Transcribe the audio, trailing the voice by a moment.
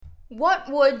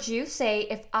What would you say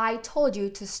if I told you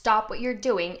to stop what you're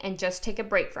doing and just take a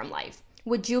break from life?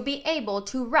 Would you be able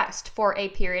to rest for a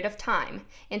period of time?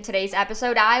 In today's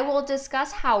episode, I will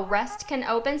discuss how rest can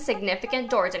open significant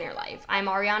doors in your life. I'm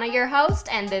Ariana, your host,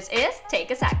 and this is Take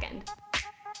a Second.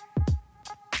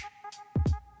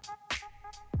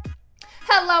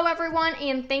 Hello everyone,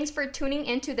 and thanks for tuning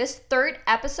into this third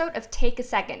episode of Take a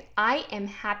Second. I am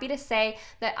happy to say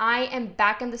that I am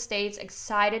back in the States,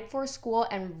 excited for school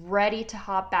and ready to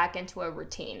hop back into a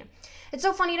routine. It's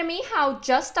so funny to me how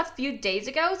just a few days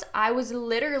ago, I was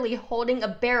literally holding a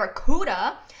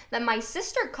barracuda that my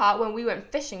sister caught when we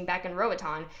went fishing back in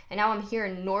Roatan, and now I'm here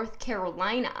in North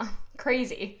Carolina.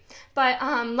 Crazy. But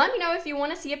let me know if you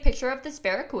want to see a picture of this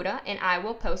barracuda, and I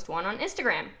will post one on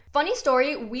Instagram. Funny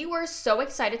story, we were so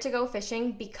excited to go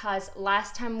fishing because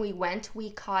last time we went,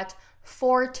 we caught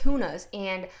 4 tunas,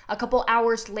 and a couple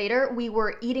hours later, we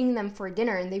were eating them for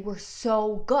dinner, and they were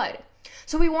so good.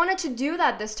 So we wanted to do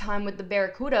that this time with the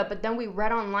barracuda, but then we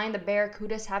read online the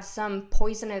barracudas have some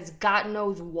poisonous God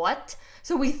knows what.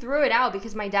 So we threw it out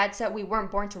because my dad said we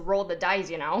weren't born to roll the dice,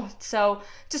 you know. So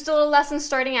just a little lesson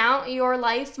starting out, your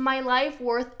life, my life,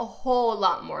 worth a whole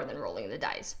lot more than rolling the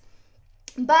dice.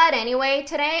 But anyway,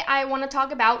 today I want to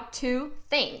talk about 2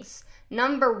 things.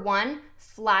 Number 1,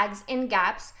 flags and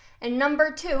gaps. And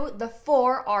number 2, the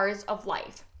 4 R's of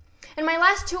life. In my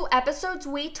last 2 episodes,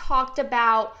 we talked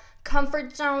about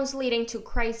comfort zones leading to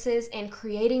crisis and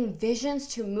creating visions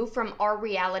to move from our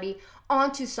reality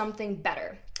onto something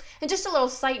better. And just a little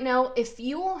side note, if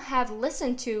you have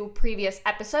listened to previous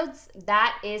episodes,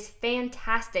 that is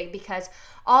fantastic because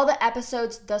all the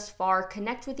episodes thus far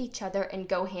connect with each other and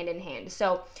go hand in hand.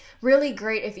 So really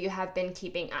great if you have been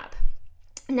keeping up.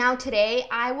 Now today,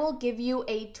 I will give you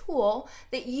a tool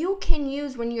that you can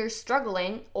use when you're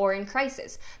struggling or in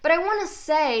crisis. But I want to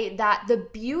say that the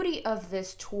beauty of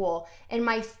this tool and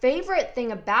my favorite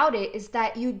thing about it is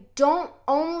that you don't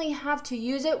only have to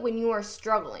use it when you are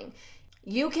struggling.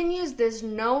 You can use this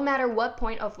no matter what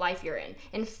point of life you're in.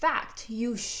 In fact,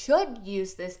 you should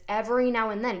use this every now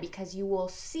and then because you will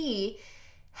see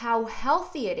how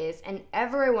healthy it is and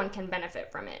everyone can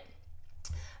benefit from it.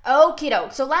 Okie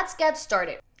doke, so let's get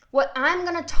started. What I'm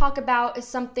going to talk about is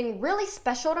something really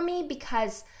special to me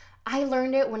because I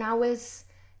learned it when I was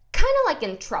kind of like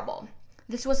in trouble.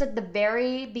 This was at the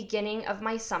very beginning of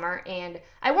my summer, and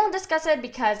I won't discuss it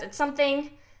because it's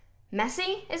something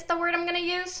messy is the word I'm going to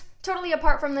use. Totally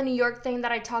apart from the New York thing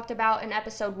that I talked about in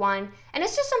episode 1. And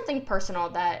it's just something personal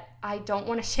that I don't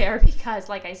want to share because,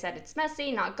 like I said, it's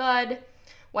messy, not good,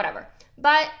 whatever.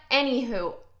 But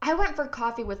anywho, I went for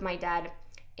coffee with my dad.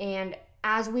 And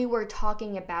as we were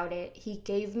talking about it, he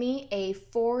gave me a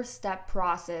 4-step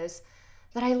process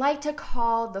that I like to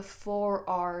call the 4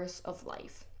 R's of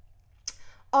life.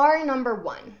 R number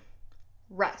 1,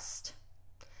 rest.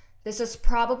 This is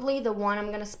probably the one I'm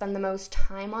going to spend the most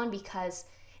time on because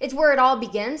it's where it all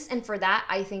begins, and for that,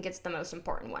 I think it's the most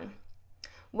important one.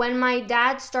 When my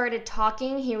dad started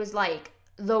talking, he was like,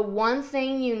 the one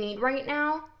thing you need right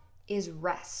now is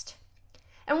rest.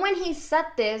 And when he said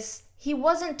this, he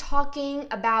wasn't talking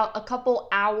about a couple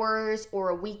hours or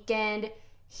a weekend.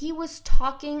 He was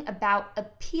talking about a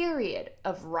period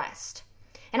of rest.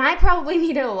 And I probably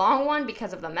needed a long one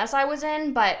because of the mess I was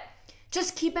in, but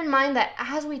just keep in mind that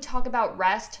as we talk about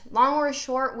rest, long or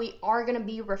short, we are going to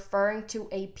be referring to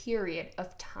a period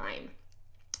of time.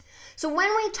 So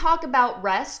when we talk about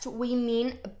rest, we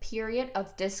mean a period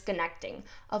of disconnecting,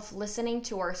 of listening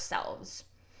to ourselves,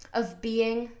 of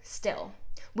being still.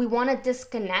 We want to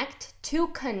disconnect to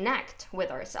connect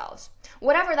with ourselves,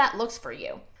 whatever that looks for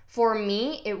you. For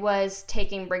me, it was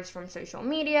taking breaks from social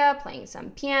media, playing some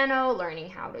piano,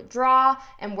 learning how to draw,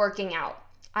 and working out.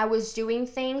 I was doing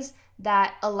things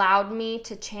that allowed me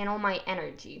to channel my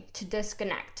energy, to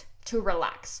disconnect, to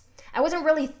relax. I wasn't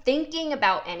really thinking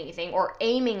about anything or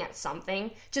aiming at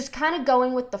something, just kind of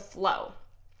going with the flow.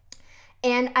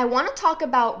 And I want to talk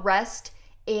about rest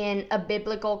in a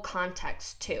biblical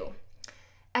context too.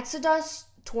 Exodus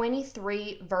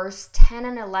 23 verse 10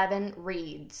 and 11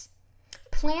 reads,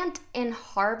 "Plant and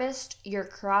harvest your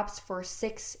crops for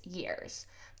 6 years,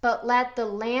 but let the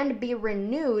land be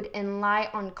renewed and lie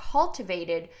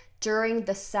uncultivated during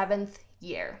the 7th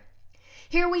year."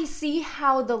 Here we see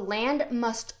how the land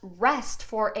must rest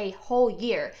for a whole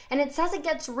year, and it says it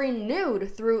gets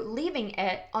renewed through leaving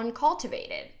it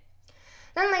uncultivated.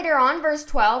 Then later on, verse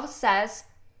 12 says,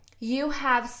 "You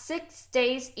have 6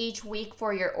 days each week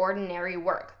for your ordinary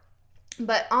work,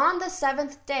 But on the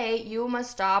seventh day, you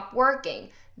must stop working.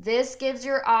 This gives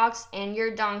your ox and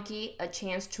your donkey a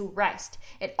chance to rest.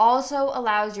 It also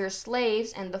allows your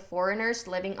slaves and the foreigners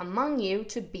living among you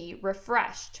to be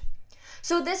refreshed.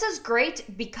 So this is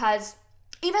great because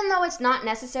even though it's not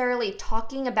necessarily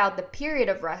talking about the period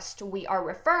of rest we are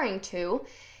referring to,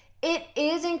 it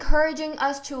is encouraging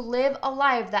us to live a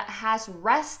life that has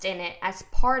rest in it as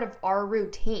part of our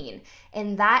routine,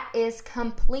 and that is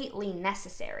completely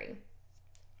necessary.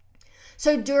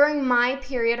 So during my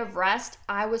period of rest,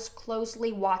 I was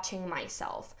closely watching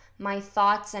myself, my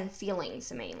thoughts and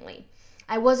feelings mainly.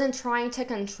 I wasn't trying to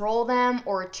control them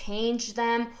or change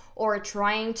them or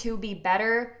trying to be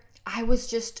better. I was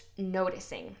just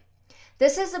noticing.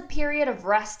 This is a period of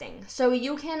resting, so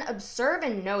you can observe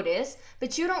and notice,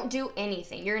 but you don't do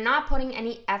anything. You're not putting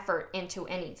any effort into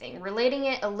anything. Relating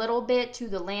it a little bit to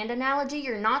the land analogy,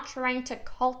 you're not trying to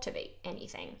cultivate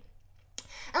anything.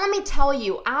 And let me tell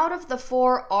you, out of the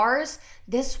 4 R's,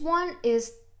 this one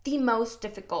is the most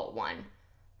difficult one.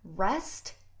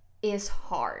 Rest is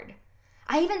hard.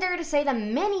 I even dare to say that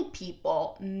many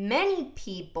people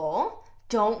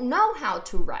don't know how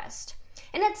to rest.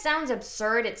 And it sounds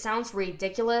absurd, it sounds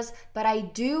ridiculous, but I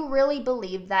do really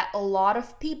believe that a lot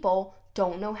of people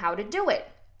don't know how to do it.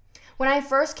 When I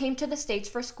first came to the States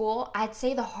for school, I'd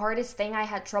say the hardest thing I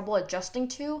had trouble adjusting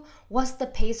to was the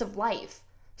pace of life.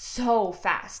 So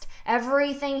fast.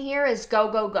 Everything here is go,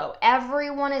 go, go.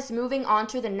 Everyone is moving on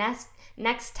to the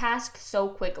next task so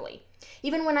quickly.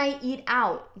 Even when I eat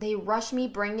out, they rush me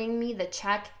bringing me the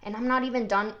check and I'm not even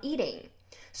done eating.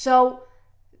 So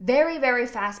very, very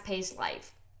fast-paced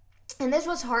life. And this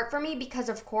was hard for me because,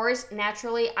 of course,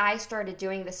 naturally, I started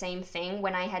doing the same thing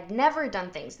when I had never done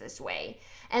things this way.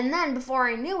 And then, before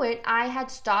I knew it, I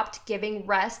had stopped giving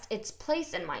rest its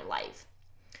place in my life.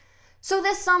 So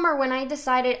this summer, when I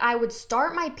decided I would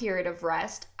start my period of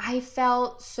rest, I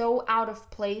felt so out of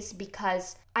place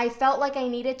because I felt like I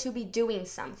needed to be doing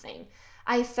something.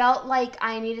 I felt like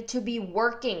I needed to be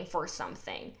working for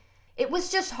something. It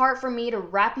was just hard for me to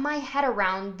wrap my head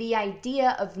around the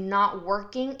idea of not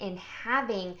working and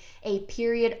having a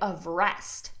period of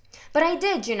rest. But I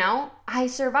did, I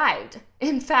survived.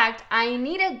 In fact, I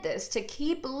needed this to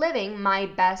keep living my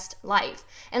best life.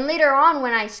 And later on,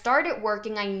 when I started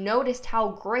working, I noticed how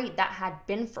great that had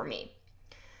been for me.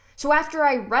 So after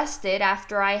I rested,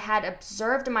 after I had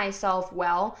observed myself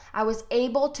well, I was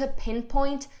able to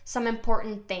pinpoint some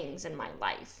important things in my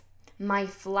life. My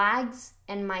flags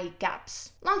and my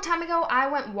gaps. A long time ago, I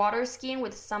went water skiing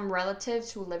with some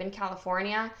relatives who live in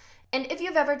California. And if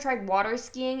you've ever tried water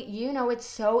skiing, you know it's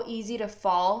so easy to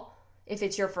fall if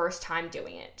it's your first time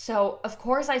doing it. So, of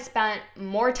course, I spent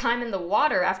more time in the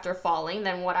water after falling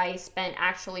than what I spent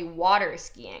actually water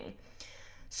skiing.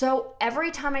 So,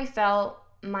 every time I fell,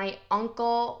 my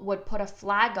uncle would put a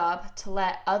flag up to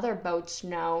let other boats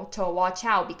know to watch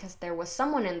out because there was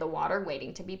someone in the water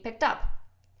waiting to be picked up.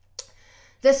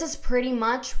 This is pretty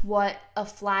much what a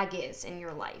flag is in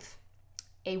your life.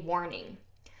 A warning.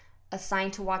 A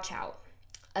sign to watch out.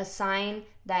 A sign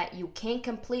that you can't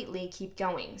completely keep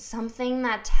going. Something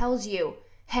that tells you,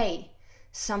 hey,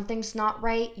 something's not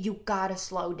right, you gotta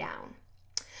slow down.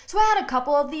 So I had a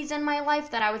couple of these in my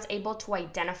life that I was able to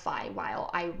identify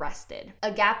while I rested. A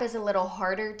gap is a little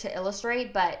harder to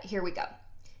illustrate, but here we go.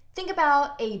 Think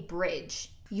about a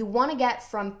bridge. You want to get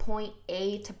from point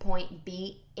A to point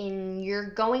B, and you're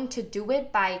going to do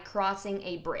it by crossing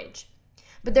a bridge.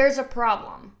 But there's a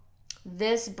problem.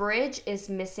 This bridge is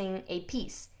missing a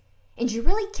piece. And you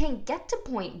really can't get to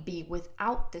point B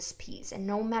without this piece. And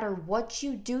no matter what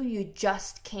you do, you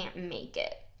just can't make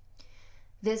it.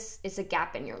 This is a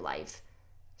gap in your life.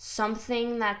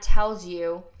 Something that tells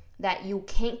you that you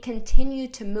can't continue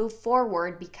to move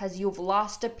forward because you've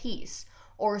lost a piece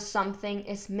or something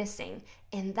is missing.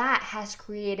 And that has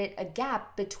created a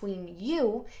gap between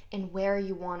you and where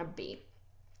you want to be.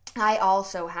 I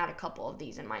also had a couple of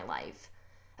these in my life.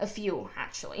 A few,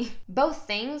 actually. Both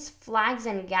things, flags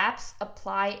and gaps,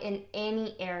 apply in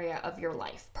any area of your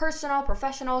life. Personal,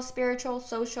 professional, spiritual,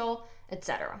 social,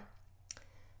 etc.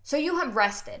 So you have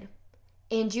rested,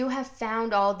 and you have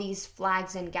found all these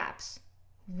flags and gaps.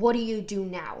 What do you do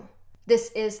now?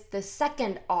 This is the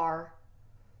second R,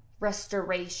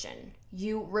 restoration.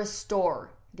 You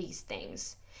restore these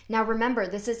things. Now remember,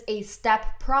 this is a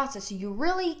step process. You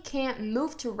really can't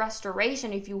move to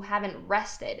restoration if you haven't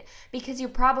rested because you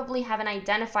probably haven't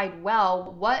identified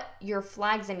well what your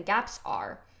flags and gaps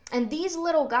are. And these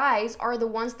little guys are the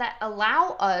ones that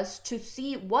allow us to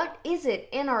see what is it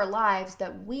in our lives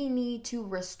that we need to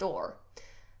restore.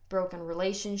 broken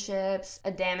relationships,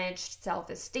 a damaged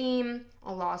self-esteem,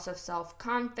 a loss of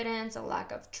self-confidence, a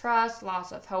lack of trust,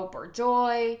 loss of hope or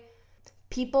joy.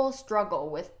 People struggle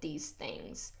with these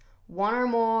things, one or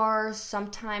more,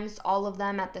 sometimes all of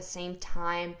them at the same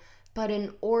time. But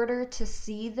in order to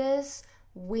see this,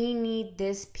 we need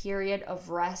this period of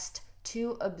rest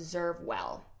to observe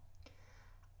well.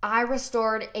 I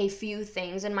restored a few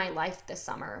things in my life this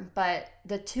summer, but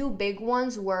the two big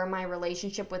ones were my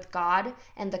relationship with God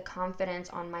and the confidence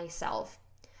on myself.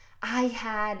 I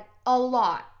had a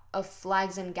lot of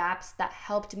flags and gaps that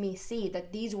helped me see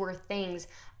that these were things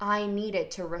I needed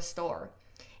to restore,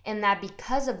 and that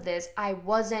because of this, I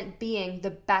wasn't being the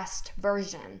best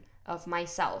version of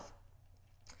myself.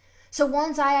 So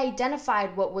once I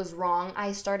identified what was wrong,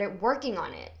 I started working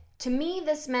on it. To me,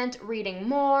 this meant reading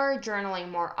more, journaling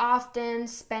more often,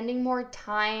 spending more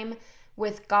time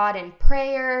with God in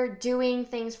prayer, doing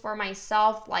things for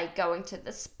myself like going to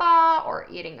the spa or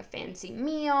eating a fancy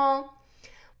meal.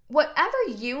 Whatever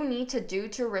you need to do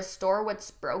to restore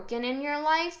what's broken in your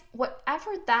life,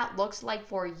 whatever that looks like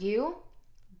for you,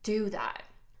 do that.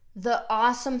 The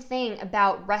awesome thing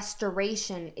about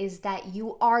restoration is that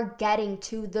you are getting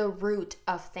to the root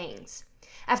of things.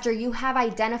 After you have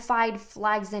identified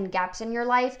flags and gaps in your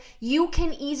life, you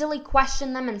can easily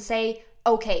question them and say,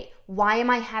 okay, why am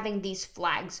I having these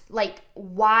flags? Like,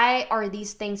 why are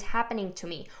these things happening to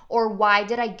me? Or why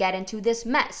did I get into this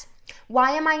mess?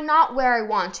 Why am I not where I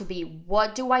want to be?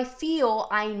 What do I feel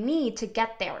I need to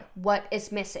get there? What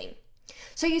is missing?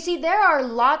 So you see, there are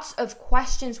lots of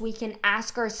questions we can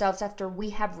ask ourselves after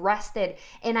we have rested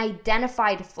and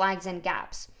identified flags and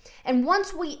gaps. And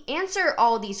once we answer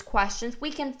all these questions,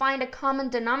 we can find a common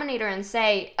denominator and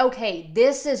say, okay,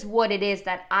 this is what it is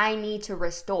that I need to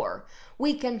restore.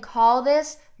 We can call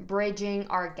this bridging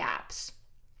our gaps.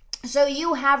 So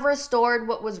you have restored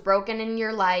what was broken in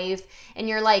your life, and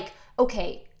you're like,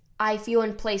 okay, I feel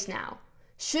in place now.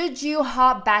 Should you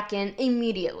hop back in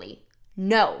immediately?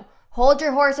 No. Hold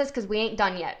your horses because we ain't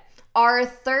done yet. Our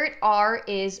third R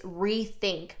is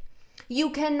rethink.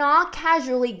 You cannot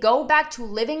casually go back to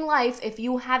living life if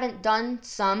you haven't done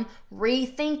some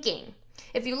rethinking.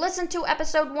 If you listened to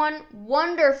episode 1,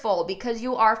 wonderful, because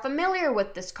you are familiar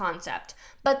with this concept.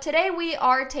 But today we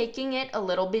are taking it a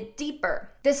little bit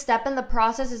deeper. This step in the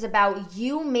process is about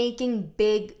you making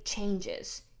big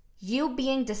changes. You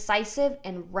being decisive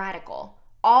and radical.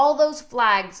 All those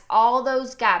flags, all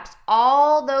those gaps,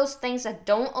 all those things that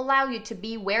don't allow you to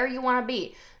be where you want to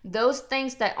be, those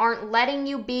things that aren't letting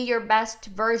you be your best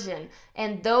version,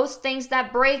 and those things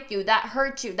that break you, that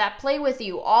hurt you, that play with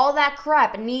you, all that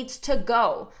crap needs to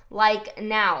go, like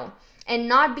now. And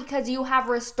not because you have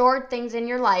restored things in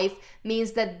your life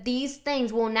means that these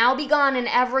things will now be gone and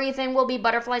everything will be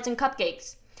butterflies and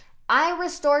cupcakes. I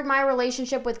restored my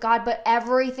relationship with God, but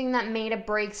everything that made it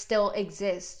break still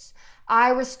exists. I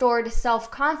restored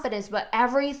self-confidence, but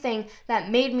everything that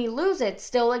made me lose it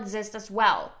still exists as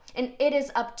well. And it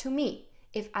is up to me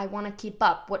if I want to keep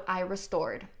up what I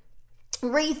restored.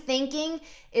 Rethinking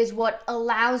is what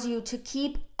allows you to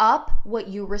keep up what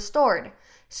you restored.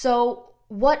 So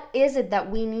what is it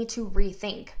that we need to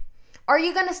rethink? Are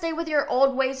you going to stay with your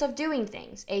old ways of doing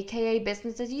things, aka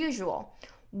business as usual?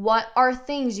 What are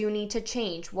things you need to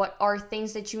change? What are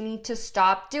things that you need to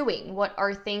stop doing? What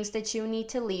are things that you need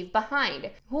to leave behind?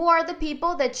 Who are the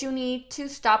people that you need to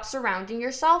stop surrounding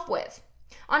yourself with?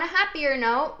 On a happier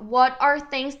note, what are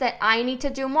things that I need to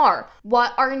do more?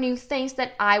 What are new things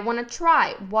that I want to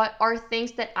try? What are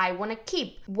things that I want to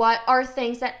keep? What are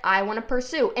things that I want to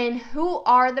pursue? And who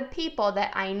are the people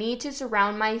that I need to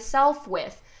surround myself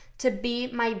with to be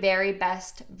my very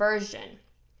best version?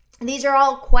 These are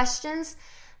all questions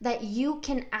that you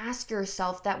can ask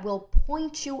yourself that will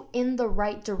point you in the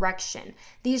right direction.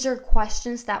 These are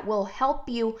questions that will help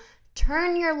you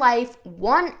turn your life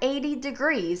 180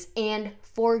 degrees and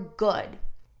for good.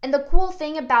 And the cool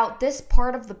thing about this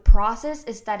part of the process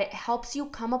is that it helps you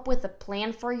come up with a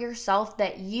plan for yourself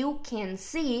that you can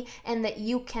see and that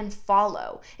you can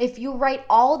follow. If you write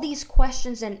all these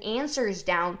questions and answers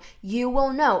down, you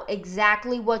will know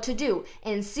exactly what to do.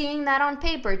 And seeing that on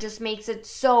paper just makes it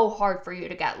so hard for you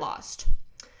to get lost.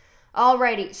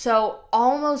 Alrighty, so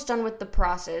almost done with the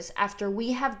process. After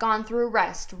we have gone through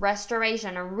rest,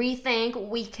 restoration, and rethink,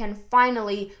 we can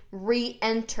finally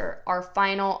re-enter our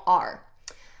final R.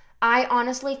 I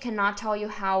honestly cannot tell you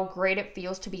how great it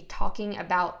feels to be talking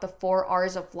about the 4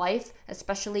 R's of life,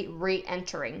 especially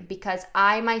re-entering, because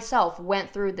I myself went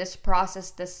through this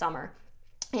process this summer.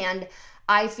 And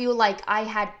I feel like I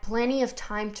had plenty of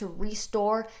time to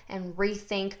restore and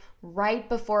rethink right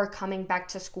before coming back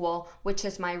to school, which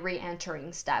is my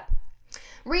re-entering step.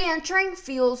 Re-entering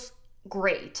feels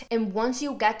great, and once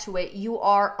you get to it, you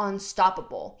are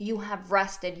unstoppable. You have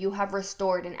rested, you have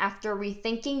restored, and after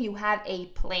rethinking, you have a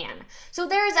plan. So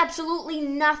there is absolutely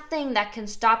nothing that can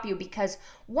stop you, because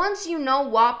once you know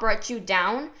what brought you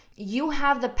down, you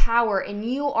have the power and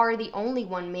you are the only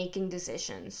one making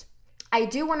decisions. I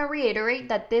do want to reiterate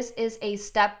that this is a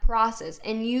step process,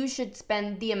 and you should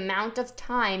spend the amount of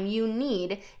time you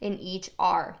need in each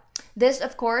R. This,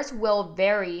 of course, will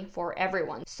vary for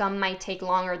everyone. Some might take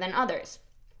longer than others.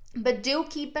 But do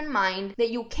keep in mind that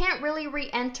you can't really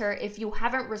re-enter if you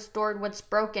haven't restored what's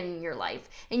broken in your life.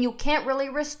 And you can't really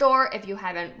restore if you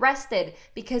haven't rested,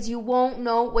 because you won't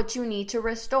know what you need to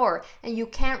restore. And you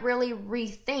can't really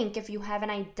rethink if you haven't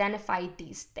identified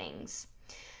these things.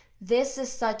 This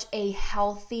is such a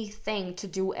healthy thing to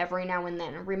do every now and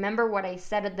then. Remember what I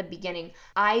said at the beginning.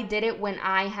 I did it when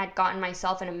I had gotten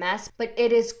myself in a mess, but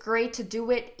it is great to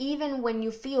do it even when you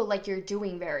feel like you're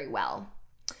doing very well.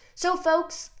 So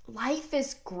folks, life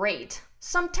is great.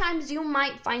 Sometimes you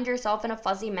might find yourself in a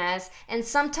fuzzy mess, and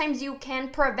sometimes you can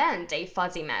prevent a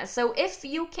fuzzy mess. So if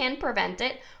you can prevent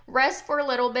it, rest for a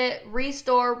little bit,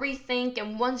 restore, rethink,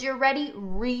 and once you're ready,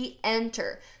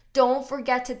 re-enter. Don't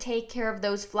forget to take care of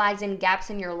those flags and gaps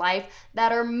in your life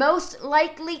that are most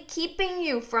likely keeping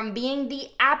you from being the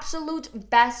absolute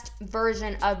best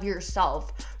version of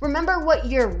yourself. Remember what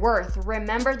you're worth.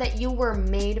 Remember that you were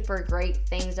made for great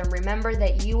things, and remember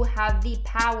that you have the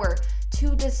power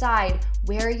to decide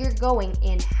where you're going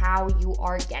and how you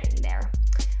are getting there.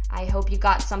 I hope you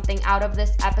got something out of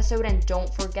this episode, and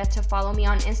don't forget to follow me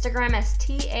on Instagram as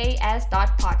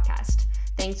tas.podcast.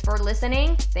 Thanks for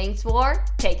listening. Thanks for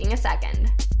taking a second.